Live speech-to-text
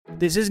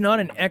This is not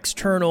an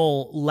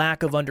external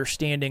lack of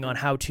understanding on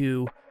how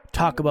to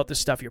talk about the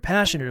stuff you're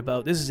passionate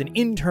about. This is an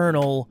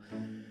internal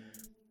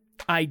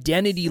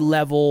identity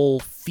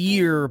level,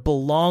 fear,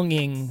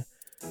 belonging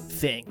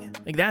thing.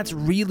 Like, that's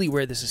really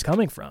where this is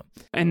coming from.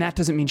 And that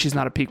doesn't mean she's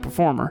not a peak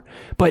performer,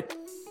 but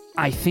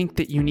I think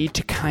that you need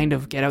to kind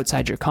of get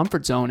outside your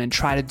comfort zone and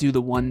try to do the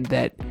one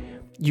that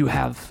you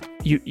have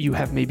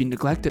maybe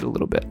neglected a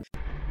little bit.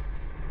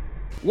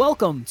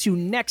 Welcome to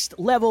Next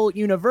Level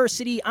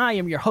University. I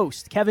am your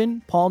host,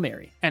 Kevin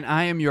Palmieri. And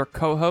I am your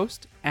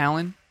co-host,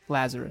 Alan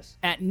Lazarus.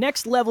 At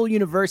Next Level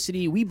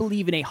University, we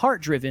believe in a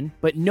heart-driven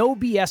but no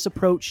BS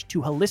approach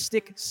to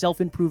holistic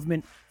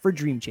self-improvement for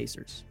dream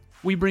chasers.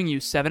 We bring you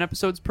 7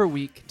 episodes per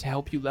week to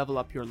help you level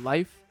up your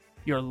life,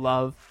 your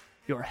love,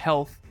 your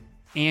health,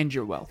 and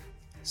your wealth.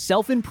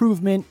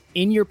 Self-improvement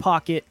in your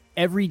pocket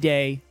every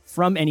day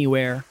from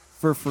anywhere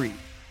for free.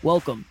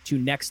 Welcome to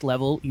Next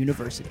Level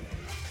University.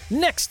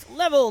 Next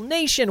Level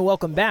Nation,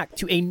 welcome back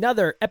to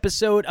another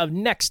episode of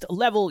Next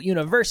Level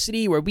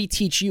University, where we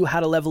teach you how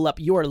to level up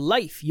your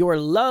life, your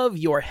love,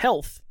 your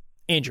health,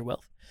 and your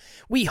wealth.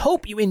 We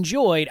hope you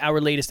enjoyed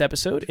our latest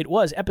episode. It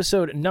was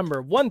episode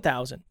number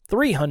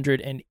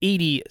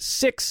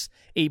 1386,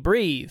 a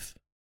brave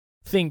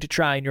thing to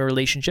try in your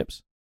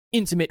relationships,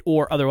 intimate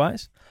or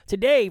otherwise.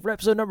 Today, for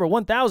episode number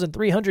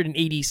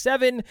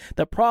 1387,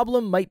 the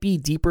problem might be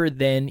deeper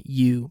than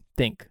you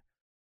think.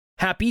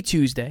 Happy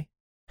Tuesday.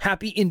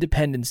 Happy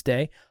Independence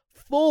Day.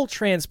 Full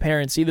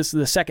transparency, this is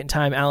the second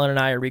time Alan and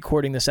I are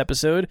recording this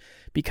episode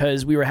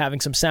because we were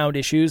having some sound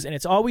issues, and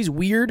it's always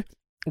weird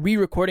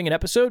re-recording an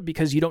episode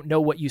because you don't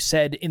know what you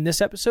said in this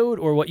episode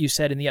or what you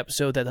said in the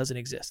episode that doesn't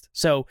exist.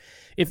 So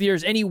if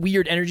there's any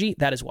weird energy,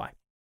 that is why.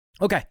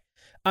 Okay,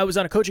 I was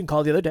on a coaching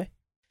call the other day,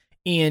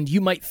 and you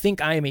might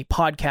think I am a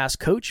podcast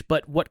coach,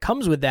 but what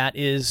comes with that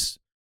is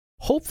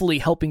hopefully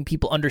helping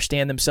people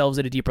understand themselves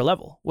at a deeper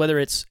level, whether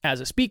it's as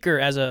a speaker,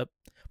 as a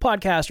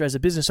podcast, or as a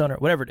business owner,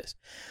 whatever it is.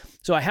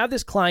 So I have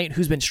this client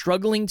who's been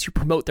struggling to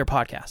promote their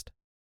podcast,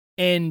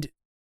 and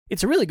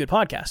it's a really good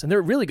podcast, and they're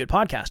a really good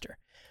podcaster,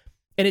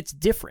 and it's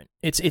different.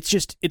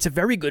 It's a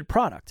very good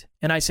product.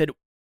 And I said,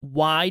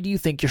 why do you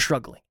think you're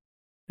struggling?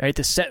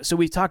 Right? So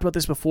we've talked about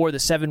this before, the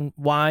 7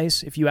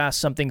 whys. If you ask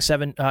something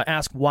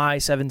ask why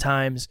 7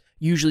 times,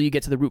 usually you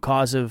get to the root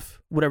cause of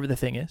whatever the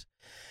thing is.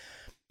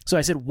 So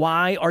I said,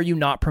 why are you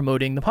not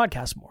promoting the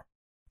podcast more?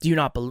 Do you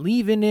not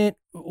believe in it?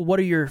 What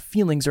are your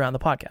feelings around the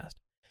podcast?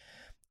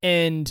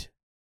 And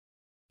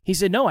he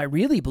said, no, I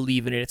really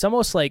believe in it. It's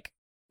almost like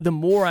the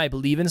more I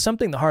believe in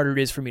something, the harder it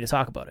is for me to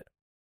talk about it.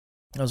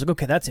 I was like,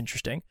 okay, that's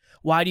interesting.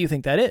 Why do you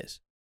think that is?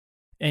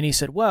 And he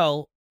said,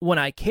 well, when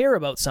I care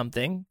about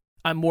something,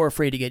 I'm more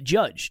afraid to get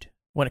judged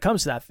when it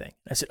comes to that thing.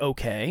 I said,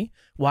 okay,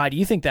 why do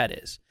you think that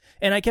is?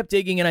 And I kept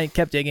digging and I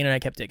kept digging and I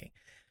kept digging.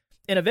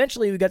 And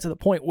eventually we got to the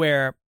point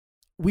where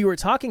we were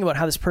talking about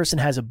how this person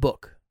has a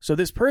book. So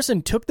this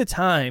person took the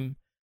time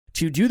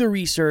to do the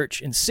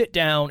research and sit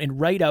down and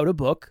write out a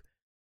book,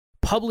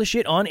 publish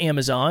it on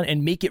Amazon,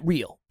 and make it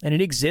real. And it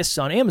exists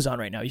on Amazon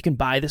right now. You can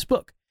buy this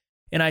book.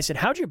 And I said,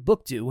 how'd your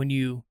book do when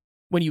you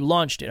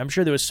launched it? I'm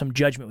sure there was some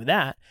judgment with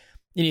that.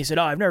 And he said,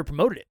 oh, I've never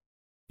promoted it.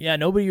 Yeah,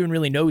 nobody even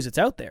really knows it's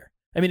out there.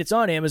 I mean, it's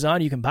on Amazon.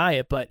 You can buy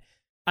it, but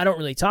I don't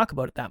really talk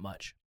about it that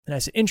much. And I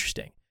said,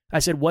 interesting. I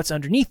said, what's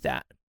underneath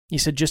that? He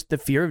said, just the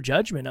fear of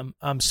judgment.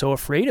 I'm so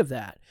afraid of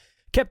that.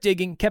 Kept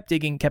digging.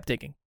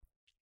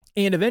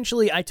 And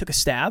eventually I took a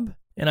stab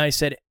and I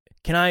said,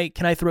 can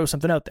I throw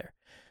something out there?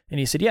 And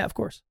he said, yeah, of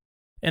course.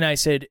 And I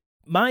said,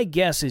 my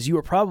guess is you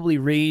were probably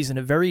raised in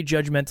a very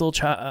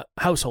judgmental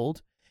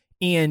household,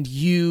 and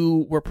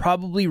you were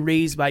probably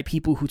raised by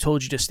people who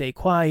told you to stay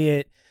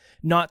quiet,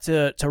 not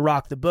to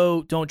rock the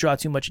boat, don't draw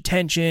too much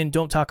attention,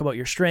 don't talk about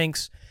your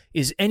strengths.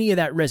 Is any of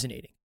that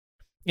resonating?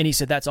 And he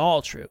said, that's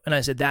all true. And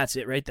I said, that's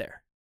it right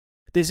there.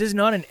 This is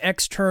not an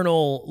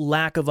external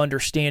lack of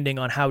understanding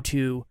on how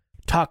to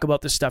talk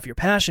about the stuff you're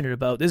passionate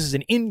about. This is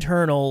an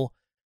internal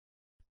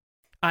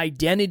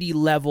identity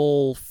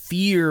level,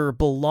 fear,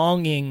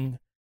 belonging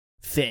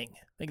thing.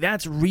 Like,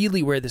 that's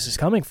really where this is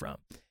coming from.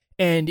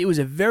 And it was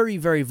a very,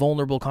 very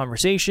vulnerable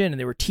conversation, and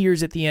there were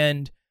tears at the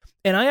end.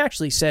 And I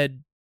actually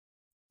said,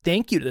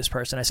 thank you to this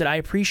person. I said, I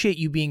appreciate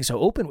you being so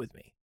open with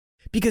me.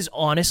 Because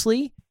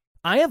honestly,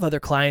 I have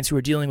other clients who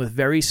are dealing with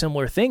very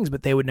similar things,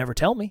 but they would never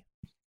tell me.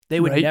 They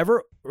would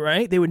never,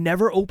 right? They would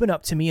never open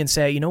up to me and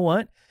say, you know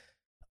what?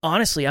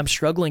 Honestly, I'm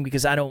struggling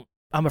because I'm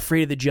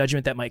afraid of the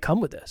judgment that might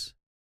come with this.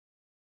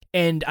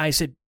 And I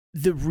said,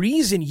 the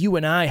reason you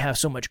and I have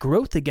so much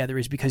growth together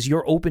is because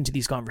you're open to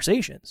these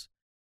conversations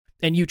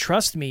and you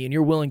trust me and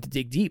you're willing to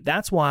dig deep.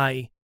 That's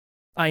why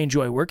I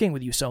enjoy working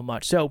with you so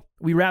much. So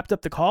we wrapped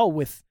up the call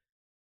with,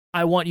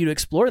 I want you to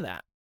explore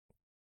that.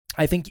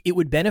 I think it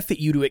would benefit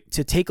you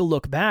to take a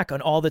look back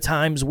on all the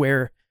times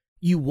where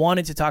you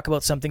wanted to talk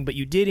about something, but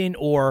you didn't,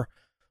 or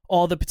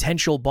all the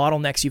potential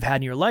bottlenecks you've had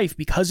in your life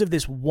because of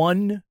this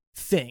one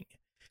thing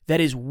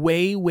that is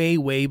way, way,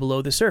 way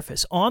below the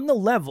surface. On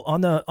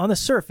the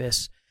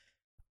surface,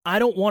 I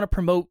don't want to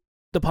promote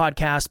the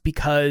podcast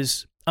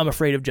because I'm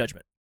afraid of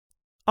judgment.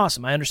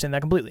 Awesome. I understand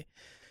that completely.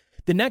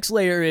 The next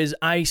layer is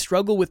I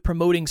struggle with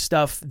promoting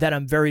stuff that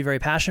I'm very, very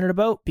passionate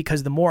about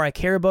because the more I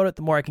care about it,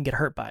 the more I can get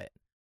hurt by it.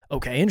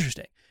 Okay,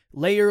 interesting.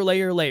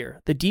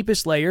 Layer. The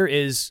deepest layer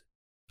is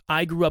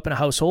I grew up in a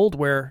household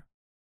where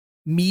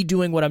me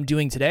doing what I'm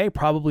doing today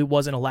probably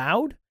wasn't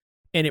allowed,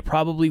 and it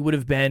probably would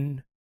have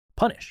been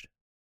punished.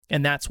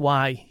 And that's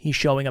why he's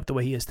showing up the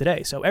way he is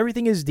today. So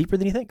everything is deeper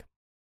than you think.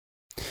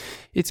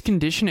 It's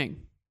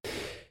conditioning.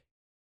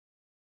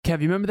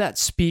 Kev, you remember that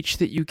speech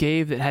that you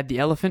gave that had the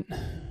elephant?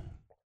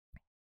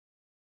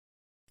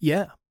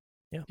 Yeah.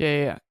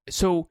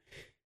 So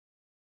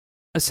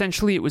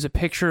essentially it was a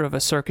picture of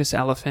a circus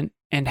elephant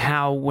and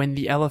how when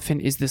the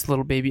elephant is this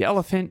little baby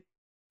elephant,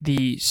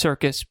 the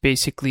circus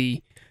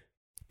basically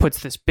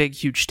puts this big,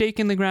 huge stake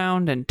in the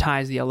ground and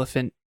ties the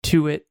elephant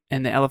to it.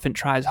 And the elephant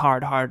tries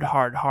hard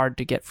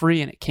to get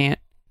free and it can't.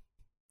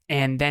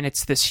 And then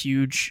it's this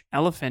huge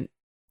elephant.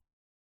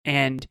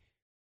 And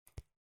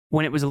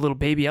when it was a little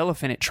baby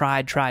elephant, it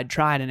tried,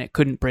 and it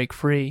couldn't break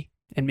free.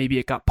 And maybe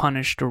it got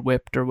punished or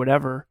whipped or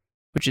whatever,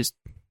 which is,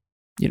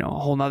 a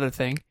whole nother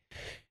thing.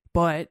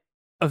 But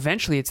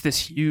eventually it's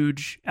this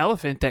huge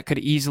elephant that could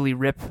easily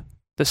rip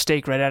the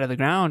stake right out of the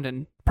ground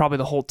and probably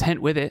the whole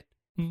tent with it.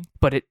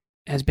 But it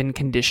has been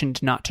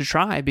conditioned not to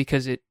try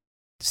because it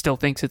still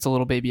thinks it's a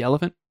little baby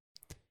elephant.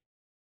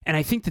 And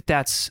I think that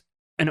that's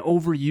an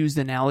overused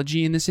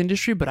analogy in this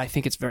industry, but I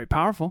think it's very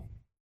powerful.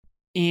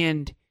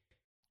 And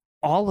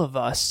all of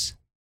us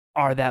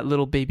are that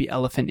little baby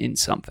elephant in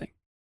something.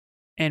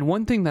 And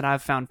one thing that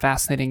I've found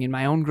fascinating in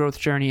my own growth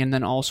journey and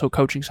then also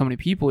coaching so many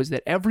people is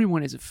that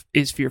everyone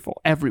is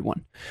fearful.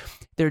 Everyone.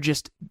 They're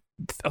just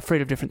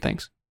afraid of different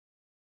things.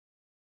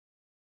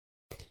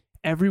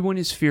 Everyone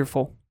is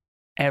fearful.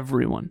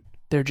 Everyone.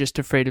 They're just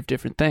afraid of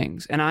different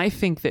things. And I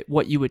think that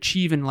what you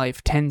achieve in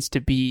life tends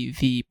to be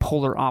the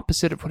polar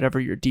opposite of whatever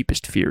your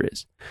deepest fear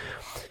is.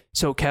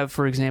 So Kev,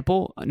 for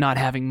example, not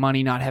having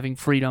money, not having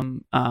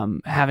freedom,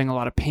 having a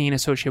lot of pain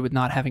associated with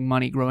not having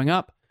money growing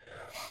up.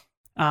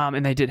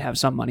 And they did have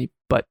some money,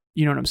 but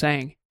you know what I'm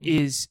saying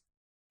is,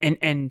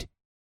 and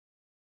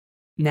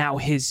now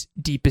his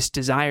deepest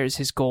desires,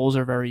 his goals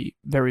are very,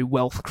 very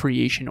wealth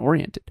creation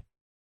oriented.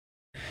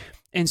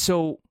 And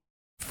so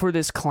for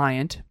this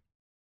client,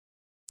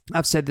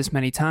 I've said this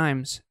many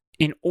times,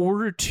 in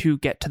order to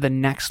get to the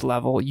next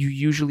level, you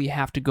usually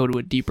have to go to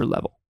a deeper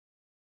level.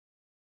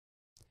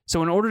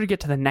 So in order to get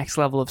to the next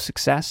level of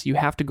success, you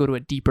have to go to a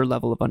deeper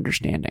level of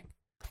understanding.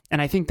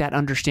 And I think that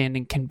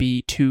understanding can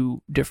be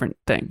two different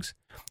things.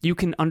 You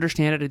can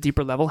understand at a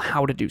deeper level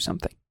how to do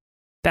something.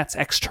 That's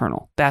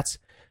external. That's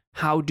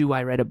how do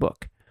I write a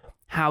book?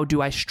 How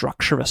do I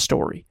structure a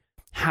story?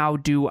 How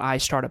do I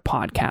start a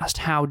podcast?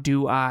 How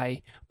do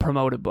I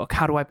promote a book?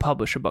 How do I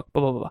publish a book?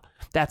 Blah, blah, blah.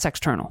 That's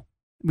external.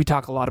 We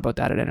talk a lot about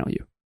that at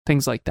NLU.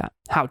 Things like that.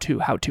 How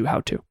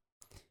to.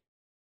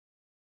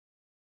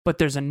 But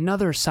there's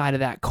another side of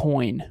that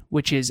coin,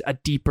 which is a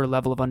deeper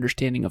level of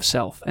understanding of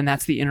self, and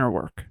that's the inner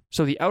work.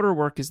 So the outer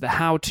work is the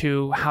how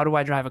to. How do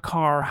I drive a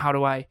car? How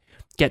do I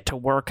get to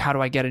work? How do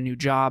I get a new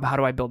job? How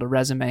do I build a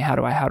resume? How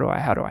do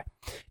I?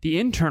 The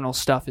internal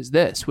stuff is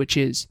this, which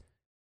is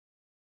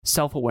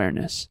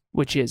self-awareness,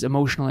 which is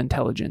emotional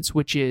intelligence,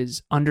 which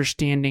is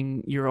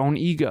understanding your own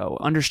ego,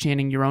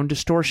 understanding your own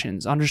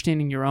distortions,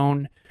 understanding your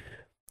own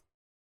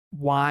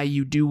why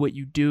you do what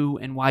you do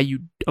and why you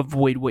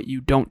avoid what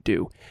you don't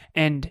do.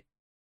 And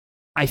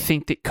I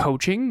think that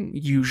coaching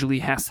usually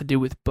has to do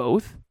with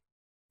both,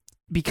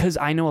 because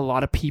I know a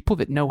lot of people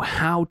that know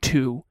how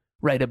to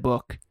write a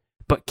book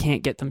but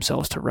can't get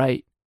themselves to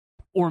write.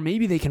 Or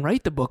maybe they can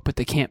write the book but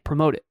they can't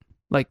promote it,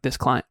 like this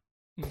client.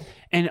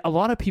 And a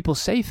lot of people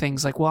say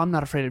things like, well, I'm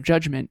not afraid of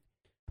judgment,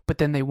 but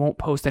then they won't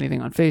post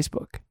anything on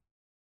Facebook.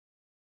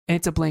 And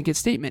it's a blanket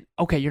statement.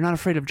 Okay, you're not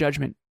afraid of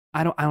judgment.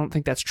 I don't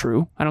think that's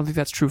true. I don't think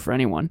that's true for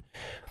anyone.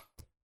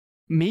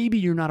 Maybe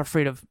you're not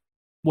afraid of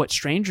what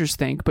strangers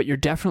think, but you're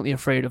definitely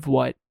afraid of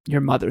what your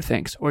mother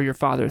thinks or your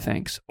father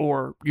thinks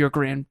or your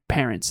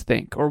grandparents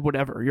think or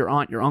whatever, your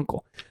aunt, your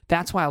uncle.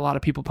 That's why a lot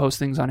of people post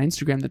things on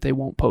Instagram that they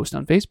won't post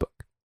on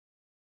Facebook.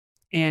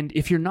 And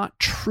if you're not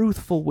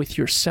truthful with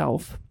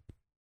yourself,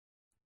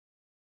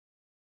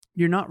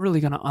 you're not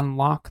really going to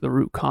unlock the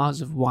root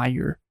cause of why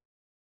you're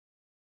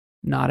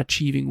not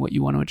achieving what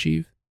you want to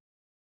achieve.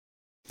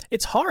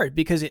 It's hard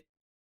because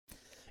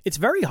it's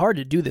very hard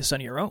to do this on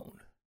your own,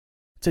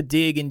 to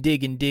dig and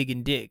dig and dig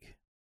and dig.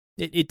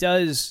 It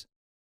does,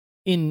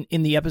 in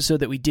the episode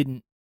that we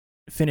didn't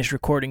finish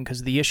recording because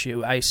of the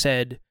issue, I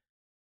said,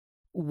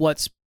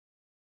 what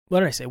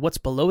did I say? What's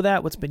below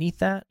that? What's beneath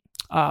that?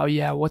 Oh,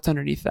 yeah. What's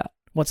underneath that?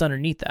 What's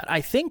underneath that? I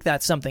think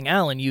that's something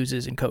Alan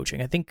uses in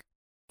coaching. I think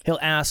he'll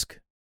ask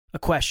a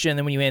question, and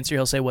then when you answer,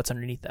 he'll say, what's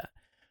underneath that?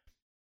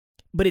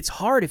 But it's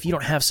hard if you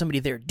don't have somebody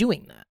there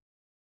doing that.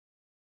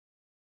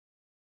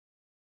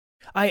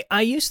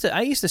 I used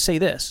to say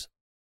this.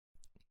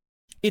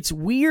 It's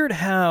weird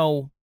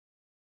how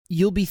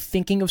you'll be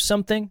thinking of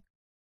something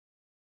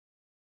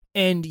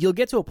and you'll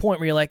get to a point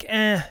where you're like,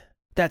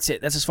 that's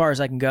it. That's as far as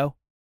I can go.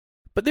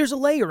 But there's a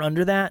layer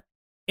under that,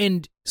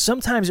 And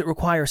sometimes it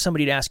requires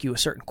somebody to ask you a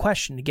certain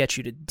question to get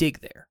you to dig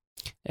there.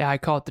 Yeah, I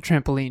call it the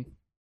trampoline.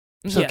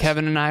 So Yes.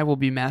 Kevin and I will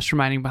be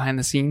masterminding behind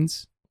the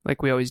scenes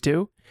like we always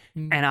do.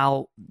 And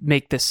I'll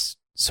make this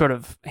sort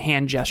of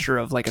hand gesture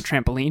of like a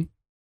trampoline.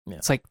 Yeah.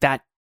 It's like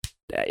that.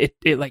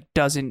 It like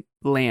doesn't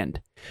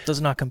land.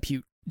 Does not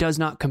compute. Does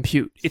not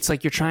compute. It's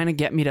like you're trying to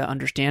get me to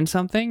understand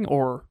something,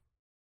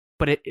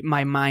 but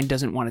my mind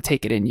doesn't want to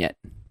take it in yet.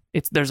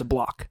 There's a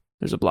block.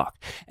 There's a block.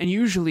 And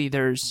usually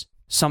there's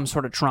some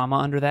sort of trauma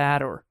under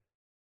that, or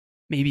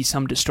maybe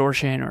some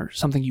distortion or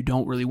something you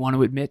don't really want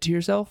to admit to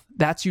yourself.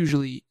 That's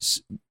usually,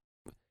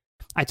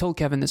 I told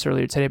Kevin this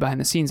earlier today behind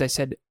the scenes. I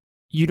said,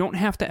 you don't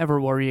have to ever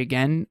worry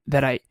again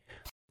that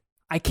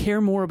I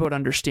care more about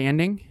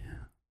understanding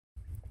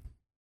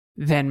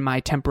than my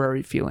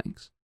temporary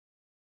feelings.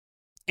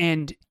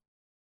 And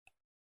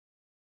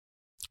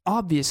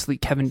obviously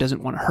Kevin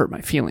doesn't want to hurt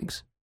my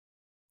feelings.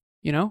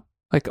 You know?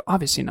 Like,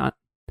 obviously not.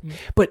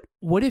 But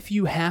what if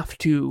you have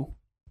to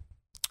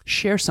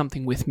share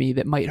something with me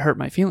that might hurt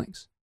my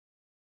feelings?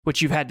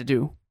 Which you've had to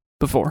do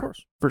before, Of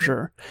course. for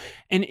sure.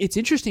 And it's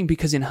interesting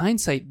because in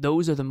hindsight,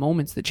 those are the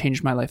moments that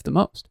changed my life the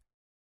most.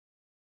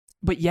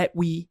 But yet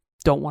we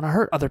don't want to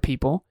hurt other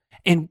people.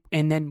 And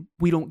then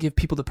we don't give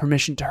people the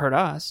permission to hurt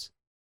us.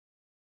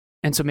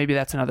 And so maybe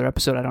that's another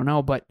episode, I don't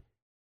know. But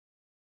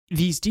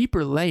these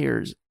deeper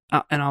layers,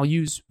 and I'll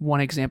use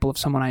one example of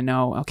someone I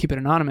know, I'll keep it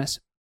anonymous.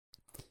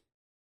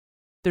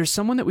 There's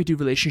someone that we do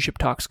relationship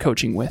talks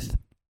coaching with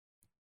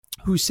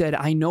who said,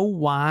 I know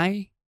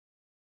why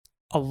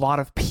a lot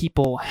of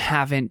people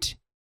haven't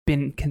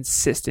been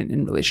consistent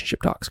in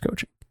relationship talks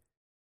coaching.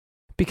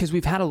 Because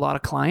we've had a lot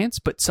of clients,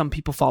 but some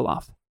people fall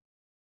off.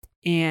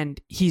 And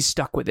he's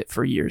stuck with it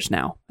for years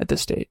now at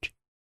this stage.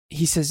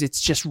 He says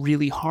it's just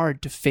really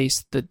hard to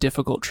face the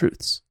difficult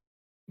truths.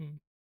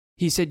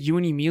 He said, you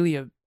and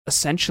Emilia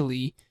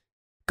essentially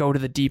go to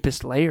the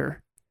deepest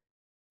layer.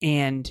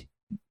 And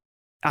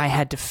I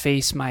had to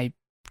face my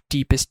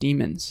deepest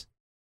demons.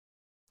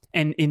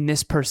 And in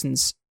this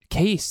person's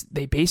case,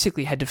 they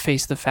basically had to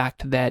face the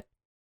fact that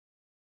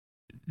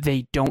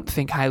they don't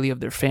think highly of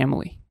their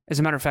family. As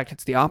a matter of fact,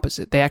 it's the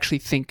opposite. They actually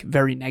think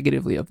very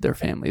negatively of their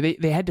family.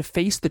 They had to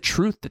face the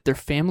truth that their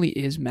family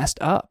is messed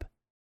up.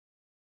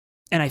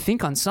 And I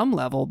think on some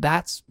level,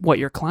 that's what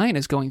your client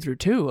is going through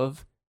too,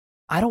 of,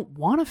 I don't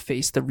want to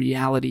face the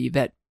reality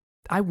that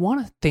I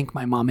want to think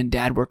my mom and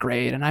dad were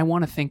great, and I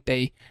want to think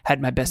they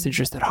had my best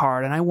interest at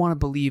heart, and I want to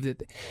believe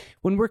that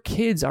when we're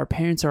kids, our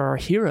parents are our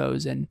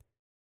heroes, and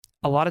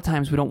a lot of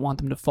times we don't want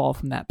them to fall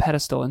from that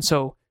pedestal. And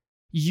so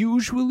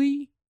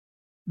usually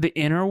the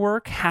inner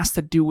work has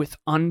to do with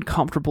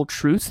uncomfortable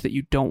truths that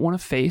you don't want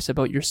to face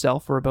about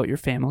yourself or about your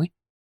family.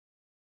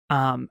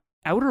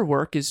 Outer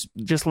work is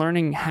just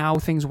learning how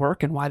things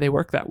work and why they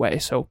work that way.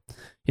 So,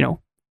 you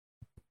know,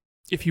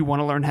 if you want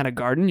to learn how to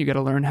garden, you got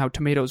to learn how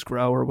tomatoes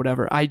grow or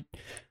whatever. I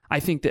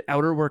think that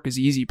outer work is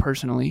easy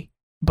personally,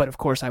 but of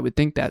course I would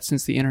think that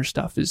since the inner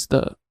stuff is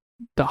the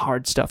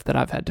hard stuff that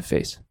I've had to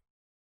face.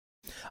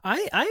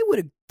 I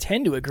would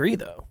tend to agree,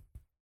 though.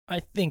 I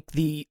think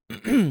the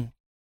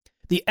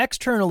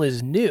external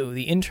is new,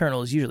 the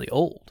internal is usually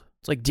old.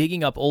 It's like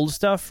digging up old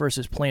stuff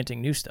versus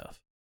planting new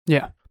stuff.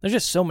 Yeah. There's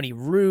just so many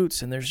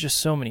roots, and there's just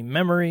so many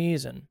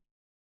memories, and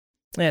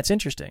yeah, it's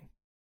interesting.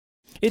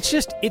 It's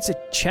a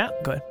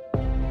chat. Go ahead.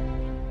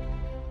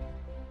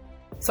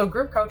 So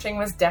group coaching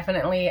was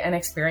definitely an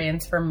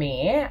experience for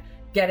me.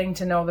 Getting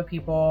to know the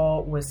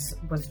people was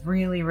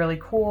really, really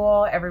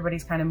cool.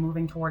 Everybody's kind of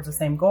moving towards the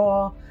same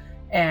goal.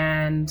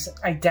 And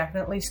I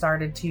definitely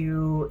started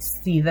to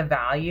see the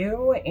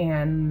value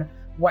in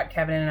what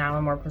Kevin and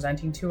Alan were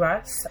presenting to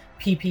us.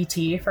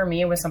 PPT for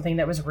me was something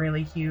that was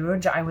really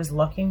huge. I was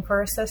looking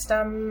for a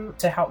system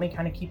to help me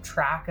kind of keep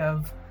track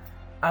of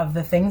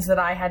the things that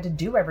I had to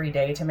do every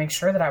day to make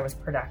sure that I was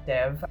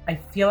productive. I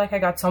feel like I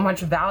got so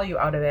much value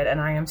out of it, and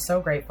I am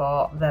so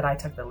grateful that I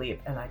took the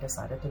leap and I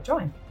decided to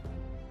join.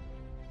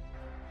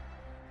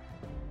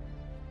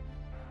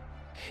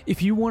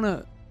 If you want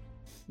to,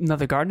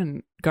 another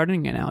gardening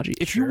analogy,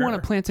 if you want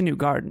to plant a new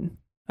garden,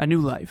 a new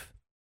life,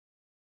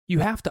 you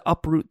have to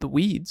uproot the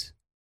weeds.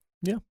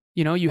 Yeah.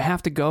 You know, you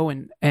have to go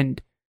and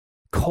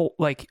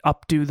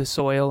updo the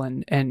soil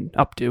and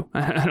updo.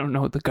 I don't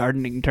know the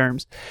gardening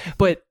terms,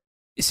 but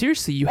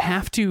seriously, you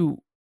have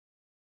to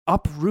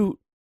uproot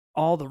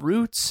all the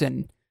roots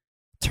and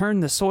turn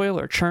the soil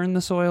or churn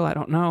the soil. I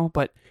don't know,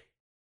 but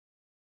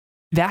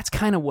that's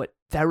kind of what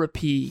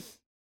therapy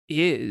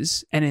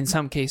is. And in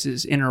some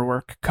cases, inner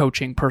work,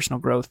 coaching, personal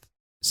growth,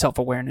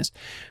 self-awareness.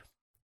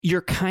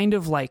 You're kind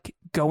of like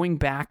going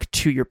back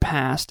to your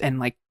past and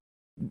like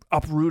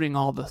uprooting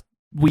all the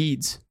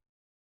weeds.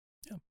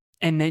 Yeah.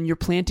 And then you're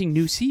planting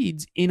new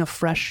seeds in a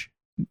fresh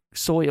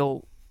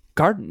soil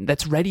garden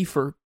that's ready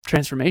for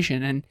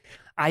transformation. And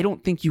I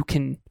don't think you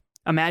can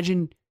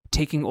imagine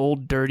taking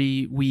old,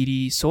 dirty,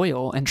 weedy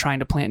soil and trying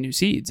to plant new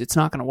seeds. It's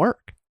not going to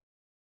work.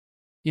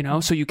 You know,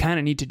 so you kind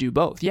of need to do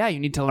both. Yeah, you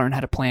need to learn how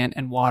to plant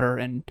and water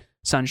and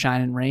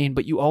sunshine and rain,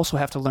 but you also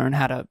have to learn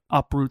how to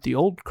uproot the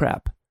old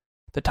crap,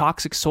 the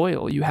toxic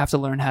soil. You have to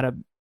learn how to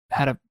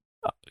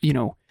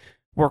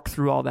work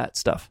through all that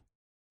stuff.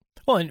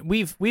 Well, and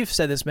we've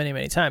said this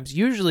many times.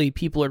 Usually,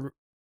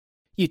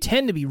 you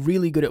tend to be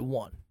really good at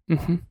one.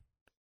 Mm-hmm.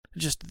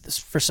 Just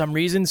for some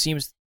reason,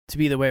 seems to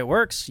be the way it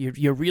works.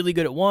 You're really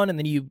good at one, and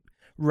then you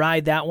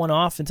ride that one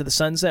off into the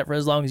sunset for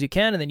as long as you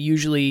can, and then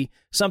usually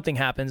something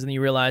happens, and then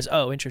you realize,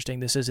 oh, interesting,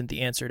 this isn't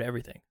the answer to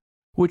everything.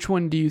 Which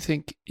one do you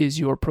think is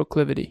your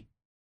proclivity?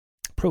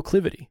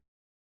 Proclivity.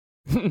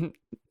 I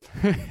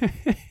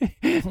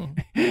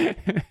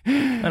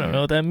don't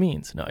know what that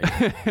means. No,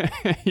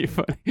 you're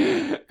funny.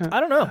 I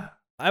don't know.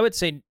 I would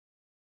say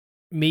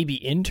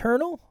maybe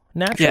internal,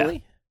 naturally.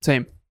 Yeah,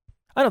 same.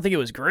 I don't think it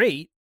was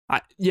great.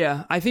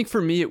 I think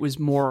for me it was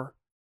more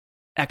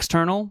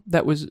external.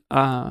 That was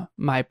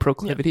my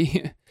proclivity.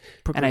 Yeah.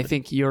 And I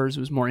think yours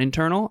was more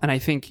internal. And I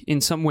think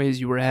in some ways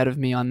you were ahead of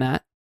me on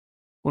that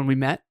when we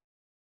met.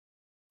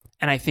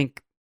 And I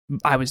think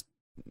I was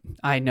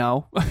ahead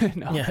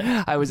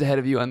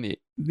of you on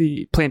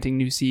the planting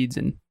new seeds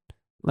and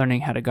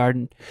learning how to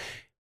garden.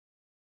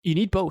 You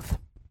need both.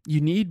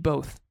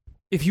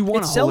 If you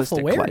want a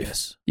holistic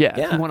life. Yeah,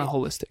 if you want a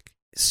holistic.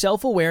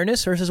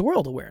 Self-awareness versus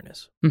world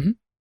awareness. Mm-hmm.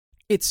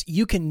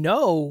 You can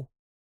know,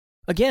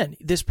 again,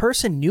 this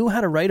person knew how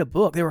to write a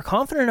book. They were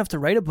confident enough to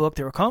write a book.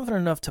 They were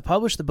confident enough to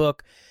publish the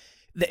book.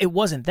 It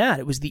wasn't that.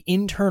 It was the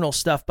internal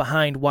stuff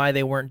behind why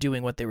they weren't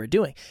doing what they were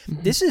doing.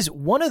 Mm-hmm. This is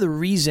one of the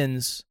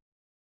reasons,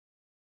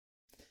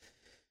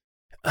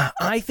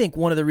 I think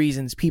one of the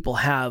reasons people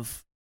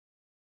have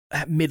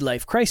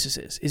midlife crises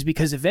is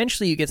because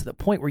eventually you get to the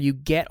point where you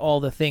get all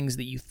the things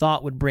that you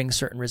thought would bring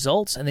certain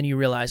results, and then you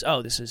realize,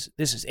 oh, this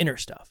is inner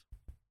stuff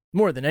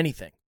more than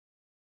anything.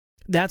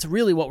 That's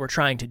really what we're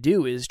trying to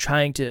do, is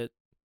trying to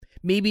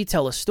maybe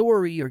tell a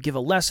story or give a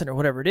lesson or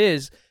whatever it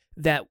is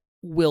that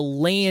will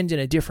land in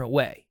a different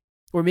way.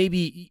 Or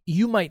maybe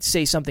you might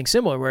say something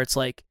similar where it's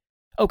like,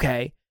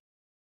 okay,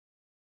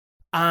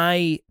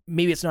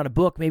 maybe it's not a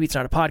book, maybe it's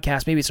not a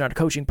podcast, maybe it's not a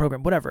coaching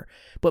program, whatever,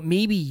 but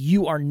maybe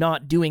you are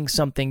not doing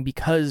something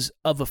because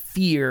of a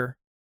fear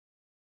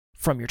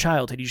from your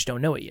childhood. You just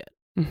don't know it yet.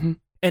 Mm-hmm.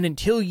 And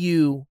until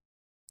you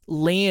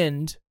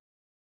land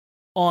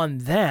on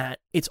that,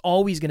 it's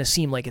always going to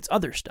seem like it's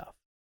other stuff.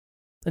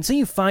 Until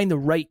you find the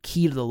right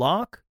key to the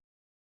lock,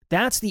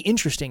 that's the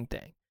interesting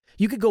thing.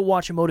 You could go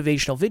watch a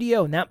motivational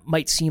video and that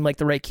might seem like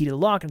the right key to the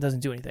lock and it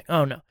doesn't do anything.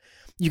 Oh no.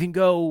 You can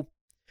go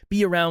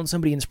be around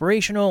somebody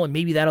inspirational and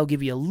maybe that'll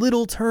give you a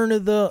little turn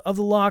of the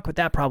lock, but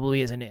that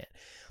probably isn't it.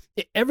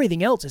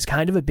 Everything else is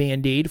kind of a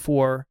band-aid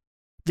for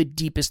the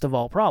deepest of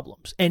all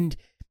problems. And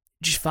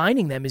just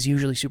finding them is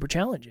usually super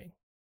challenging.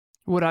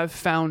 What I've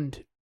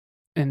found,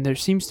 and there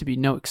seems to be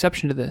no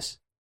exception to this,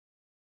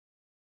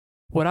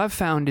 what I've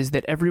found is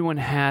that everyone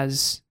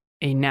has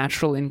a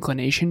natural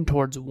inclination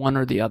towards one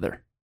or the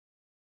other.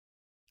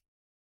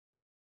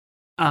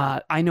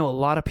 I know a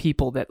lot of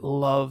people that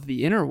love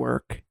the inner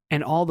work,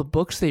 and all the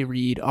books they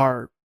read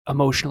are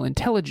emotional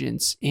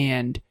intelligence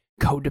and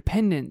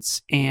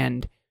codependence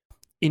and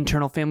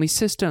internal family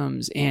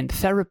systems and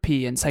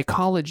therapy and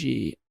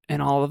psychology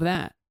and all of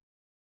that.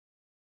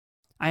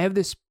 I have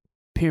this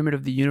pyramid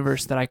of the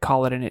universe that I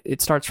call it, and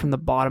it starts from the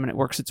bottom and it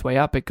works its way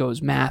up. It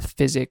goes math,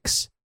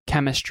 physics,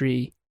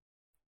 chemistry,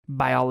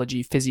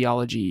 biology,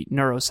 physiology,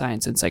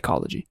 neuroscience, and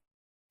psychology.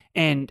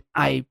 And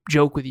I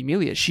joke with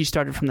Emilia, she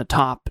started from the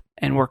top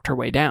and worked her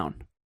way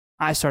down.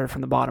 I started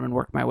from the bottom and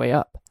worked my way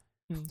up.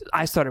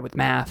 I started with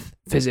math,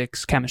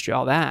 physics, chemistry,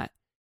 all that.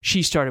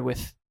 She started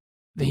with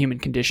the human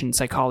condition,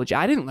 psychology.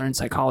 I didn't learn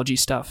psychology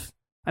stuff.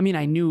 I mean,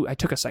 I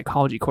took a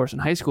psychology course in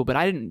high school, but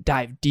I didn't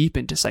dive deep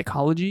into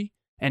psychology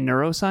and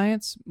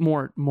neuroscience,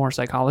 more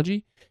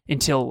psychology,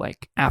 until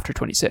like after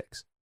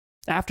 26.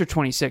 After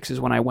 26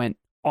 is when I went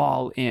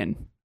all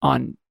in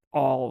on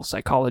all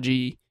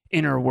psychology,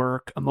 inner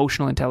work,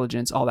 emotional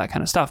intelligence, all that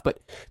kind of stuff. But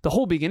the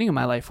whole beginning of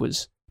my life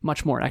was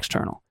much more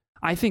external.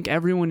 I think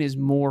everyone is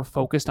more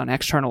focused on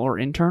external or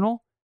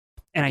internal.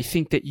 And I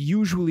think that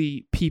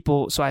usually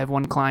people, so I have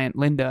one client,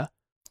 Linda,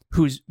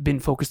 who's been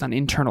focused on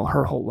internal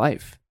her whole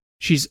life.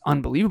 She's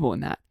unbelievable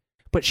in that,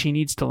 but she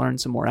needs to learn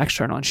some more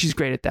external, and she's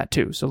great at that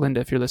too. So Linda,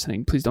 if you're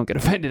listening, please don't get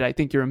offended. I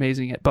think you're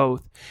amazing at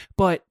both.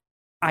 But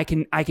I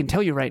can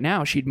tell you right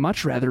now, she'd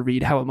much rather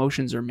read How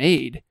Emotions Are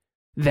Made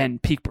than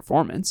Peak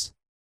Performance.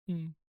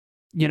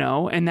 You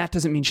know, and that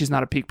doesn't mean she's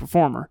not a peak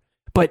performer.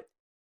 But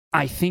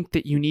I think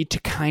that you need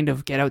to kind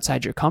of get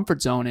outside your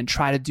comfort zone and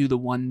try to do the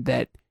one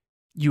that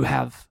you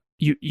have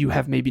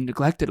maybe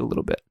neglected a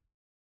little bit.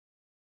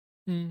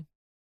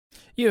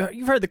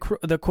 You've heard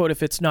the quote,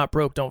 if it's not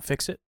broke, don't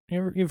fix it.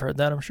 You've heard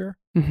that, I'm sure.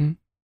 Mm-hmm.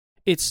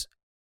 It's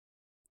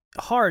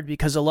hard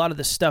because a lot of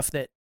the stuff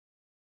that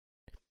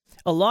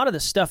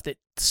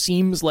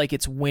seems like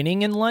it's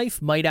winning in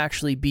life might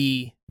actually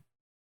be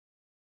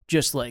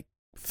just like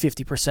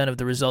 50% of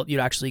the result you'd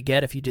actually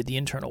get if you did the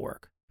internal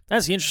work.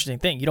 That's the interesting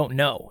thing. You don't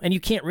know, and you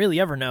can't really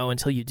ever know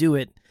until you do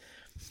it.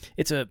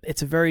 It's a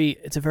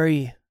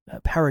very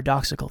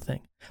paradoxical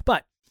thing.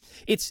 But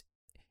it's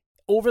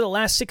over the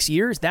last 6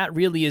 years, that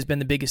really has been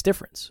the biggest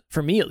difference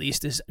for me, at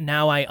least, is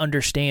now I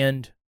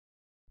understand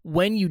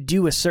when you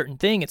do a certain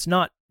thing, it's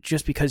not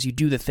just because you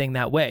do the thing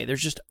that way.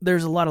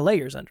 There's a lot of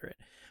layers under it.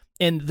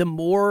 And the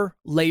more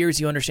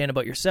layers you understand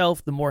about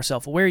yourself, the more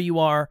self-aware you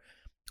are,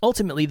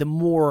 ultimately, the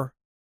more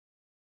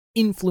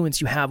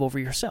influence you have over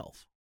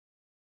yourself.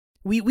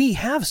 We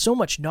have so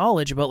much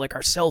knowledge about like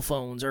our cell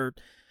phones or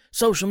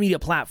social media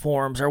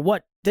platforms or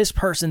what this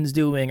person's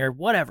doing or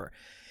whatever.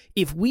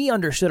 If we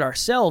understood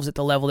ourselves at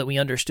the level that we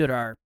understood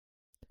our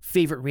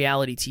favorite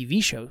reality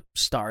TV show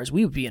stars,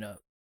 we would be in a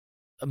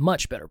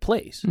much better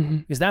place,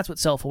 because that's what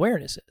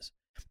self-awareness is.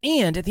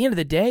 And at the end of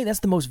the day,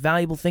 that's the most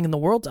valuable thing in the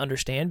world to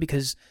understand,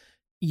 because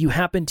you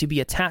happen to be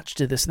attached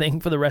to this thing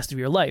for the rest of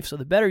your life. So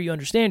the better you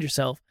understand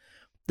yourself,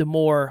 the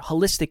more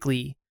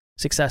holistically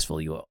successful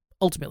you will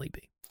ultimately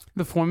be.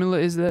 The formula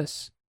is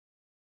this: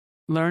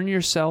 learn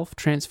yourself,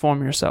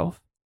 transform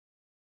yourself.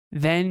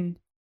 Then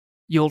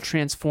you'll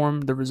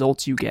transform the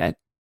results you get.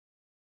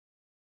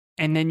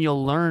 And then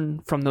you'll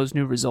learn from those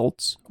new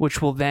results,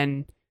 which will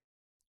then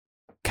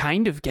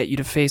kind of get you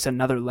to face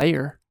another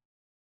layer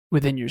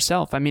within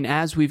yourself. I mean,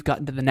 as we've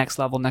gotten to the next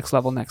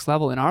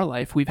level in our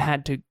life, we've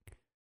had to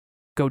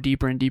go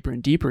deeper and deeper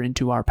and deeper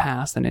into our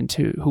past and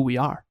into who we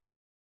are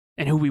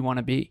and who we want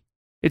to be.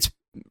 It's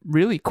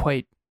really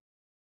quite,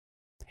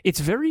 it's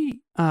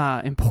very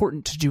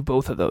important to do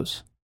both of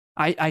those.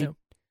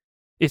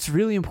 It's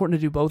really important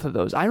to do both of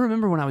those. I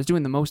remember when I was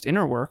doing the most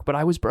inner work, but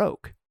I was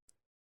broke.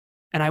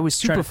 And I was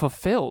super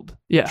fulfilled.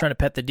 Yeah. Trying to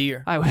pet the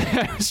deer. I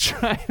was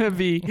trying to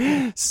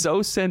be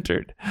so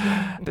centered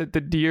that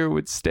the deer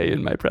would stay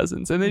in my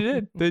presence. And they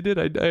did. They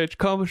did. I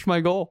accomplished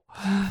my goal.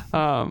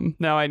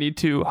 Now I need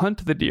to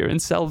hunt the deer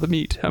and sell the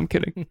meat. I'm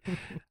kidding.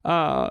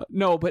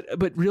 No,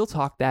 but real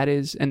talk, that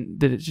is, and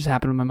did it just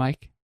happen with my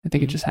mic? I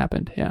think it just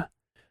happened. Yeah.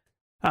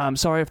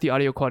 Sorry if the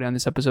audio quality on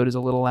this episode is a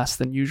little less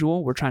than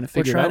usual. We're trying to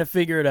figure it out. We're trying to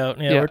figure it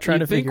out. Yeah, we're trying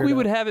to figure it out. I think we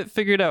would have it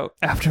figured out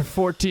after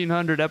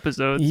 1,400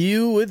 episodes.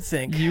 You would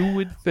think.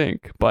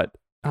 But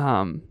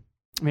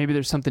maybe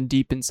there's something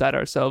deep inside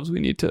ourselves we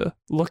need to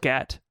look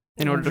at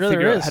in order to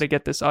figure out how to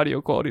get this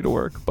audio quality to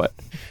work. But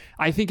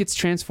I think it's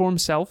transform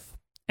self,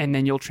 and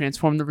then you'll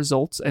transform the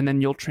results, and then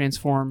you'll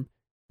transform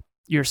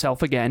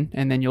yourself again,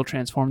 and then you'll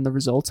transform the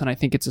results. And I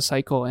think it's a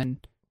cycle,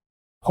 and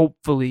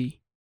hopefully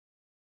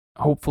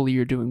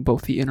you're doing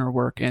both the inner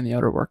work and the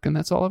outer work, and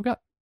that's all I've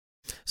got.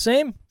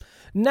 Same.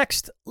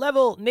 Next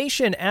Level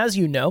Nation, as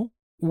you know,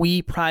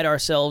 we pride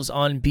ourselves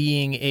on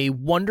being a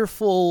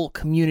wonderful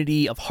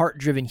community of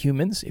heart-driven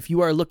humans. If you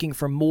are looking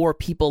for more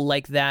people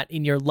like that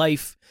in your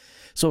life,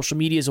 social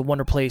media is a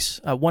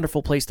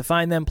wonderful place to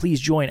find them. Please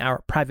join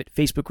our private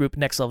Facebook group,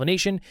 Next Level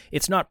Nation.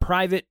 It's not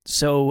private,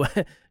 so...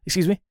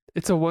 Excuse me?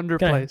 It's a wonder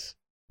place.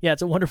 Yeah,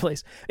 it's a wonder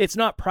place. It's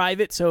not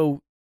private,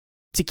 so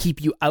to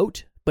keep you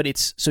out, but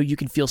it's so you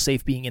can feel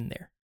safe being in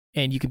there.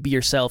 And you can be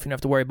yourself. You don't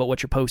have to worry about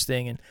what you're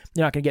posting, and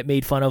you're not going to get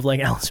made fun of like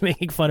Alan's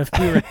making fun of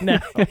me right now.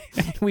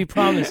 We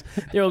promise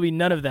there will be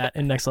none of that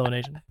in Next Level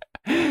Nation.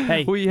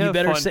 Hey,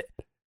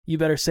 you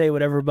better say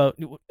whatever about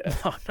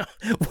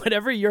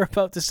whatever you're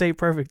about to say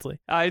perfectly.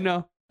 I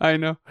know.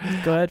 Go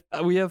ahead.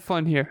 We have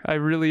fun here. I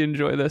really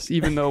enjoy this,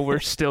 even though we're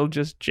still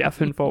just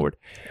jeffing forward.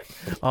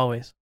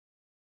 Always.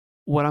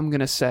 What I'm going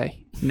to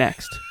say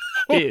next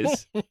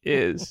is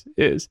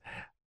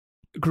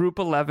Group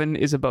 11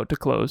 is about to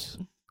close.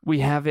 We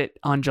have it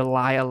on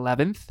July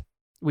 11th.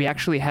 We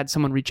actually had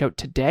someone reach out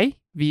today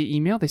via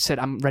email. They said,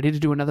 I'm ready to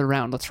do another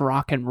round. Let's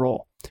rock and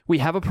roll. We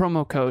have a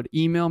promo code.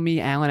 Email me,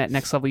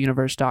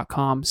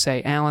 alan@nextleveluniverse.com.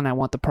 Say, Alan, I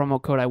want the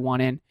promo code I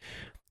want in.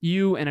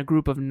 You and a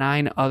group of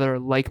 9 other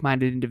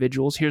like-minded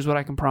individuals. Here's what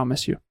I can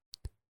promise you.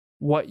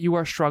 What you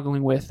are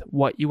struggling with,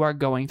 what you are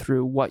going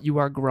through, what you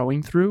are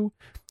growing through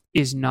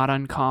is not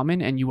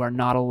uncommon, and you are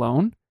not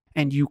alone.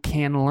 And you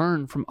can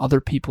learn from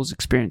other people's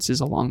experiences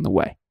along the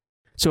way.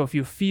 So if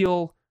you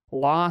feel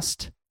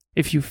lost,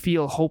 if you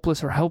feel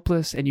hopeless or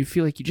helpless, and you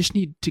feel like you just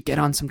need to get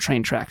on some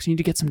train tracks, you need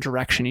to get some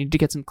direction, you need to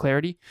get some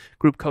clarity,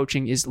 group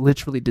coaching is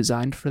literally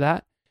designed for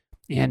that.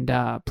 And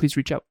please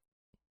reach out.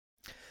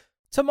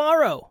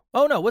 Tomorrow.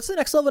 Oh no, what's the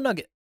Next Level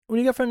Nugget? What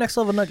do you got for the Next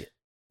Level Nugget?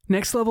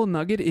 Next Level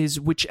Nugget is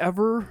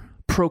whichever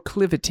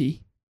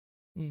proclivity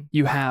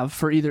you have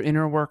for either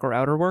inner work or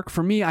outer work.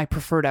 For me, I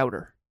preferred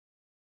outer.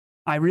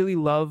 I really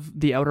love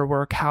the outer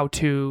work,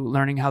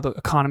 learning how the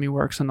economy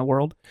works in the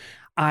world.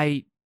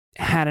 I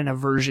had an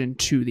aversion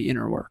to the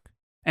inner work.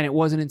 And it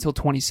wasn't until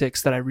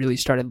 26 that I really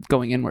started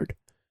going inward.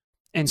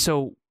 And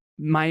so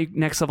my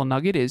next level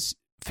nugget is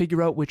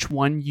figure out which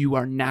one you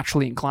are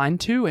naturally inclined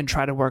to and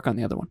try to work on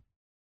the other one.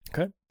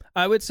 Okay.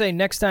 I would say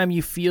next time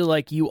you feel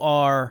like you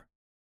are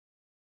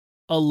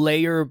a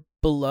layer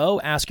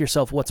below, ask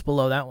yourself what's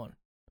below that one.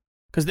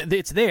 Because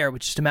it's there,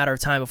 which is just a matter of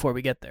time before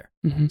we get there.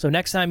 Mm-hmm. So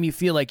next time you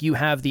feel like you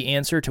have the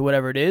answer to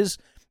whatever it is,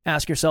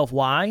 ask yourself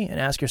why, and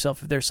ask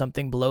yourself if there's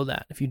something below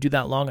that. If you do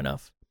that long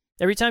enough.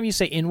 Every time you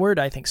say inward,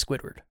 I think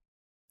Squidward.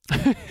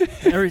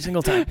 Every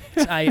single time.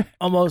 I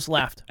almost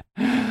laughed.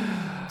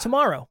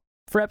 Tomorrow,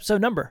 for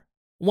episode number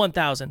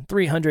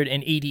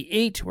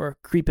 1,388, we're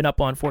creeping up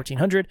on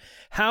 1,400,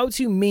 how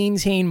to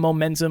maintain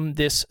momentum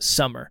this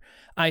summer.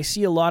 I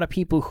see a lot of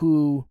people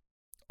who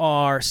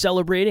are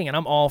celebrating, and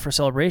I'm all for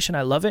celebration.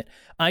 I love it.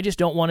 I just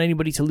don't want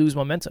anybody to lose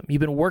momentum.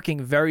 You've been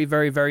working very,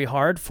 very, very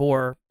hard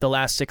for the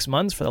last 6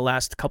 months, for the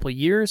last couple of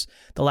years.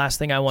 The last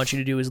thing I want you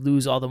to do is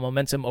lose all the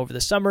momentum over the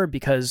summer,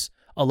 because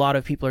a lot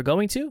of people are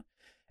going to.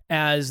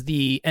 As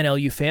the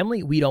NLU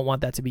family, we don't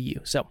want that to be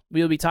you. So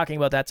we'll be talking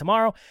about that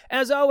tomorrow.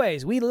 As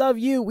always, we love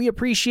you. We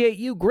appreciate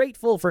you.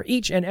 Grateful for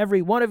each and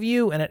every one of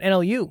you. And at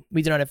NLU,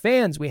 we do not have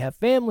fans. We have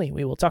family.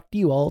 We will talk to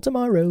you all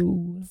tomorrow.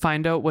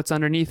 Find out what's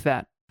underneath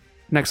that.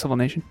 Next Level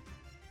Nation.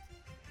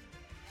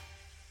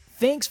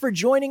 Thanks for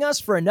joining us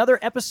for another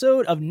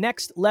episode of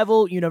Next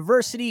Level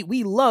University.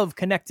 We love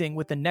connecting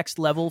with the Next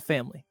Level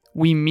family.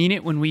 We mean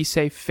it when we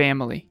say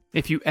family.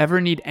 If you ever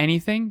need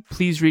anything,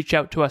 please reach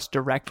out to us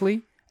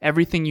directly.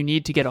 Everything you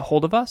need to get a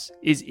hold of us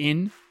is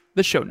in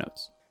the show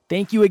notes.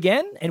 Thank you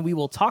again, and we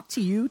will talk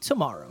to you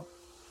tomorrow.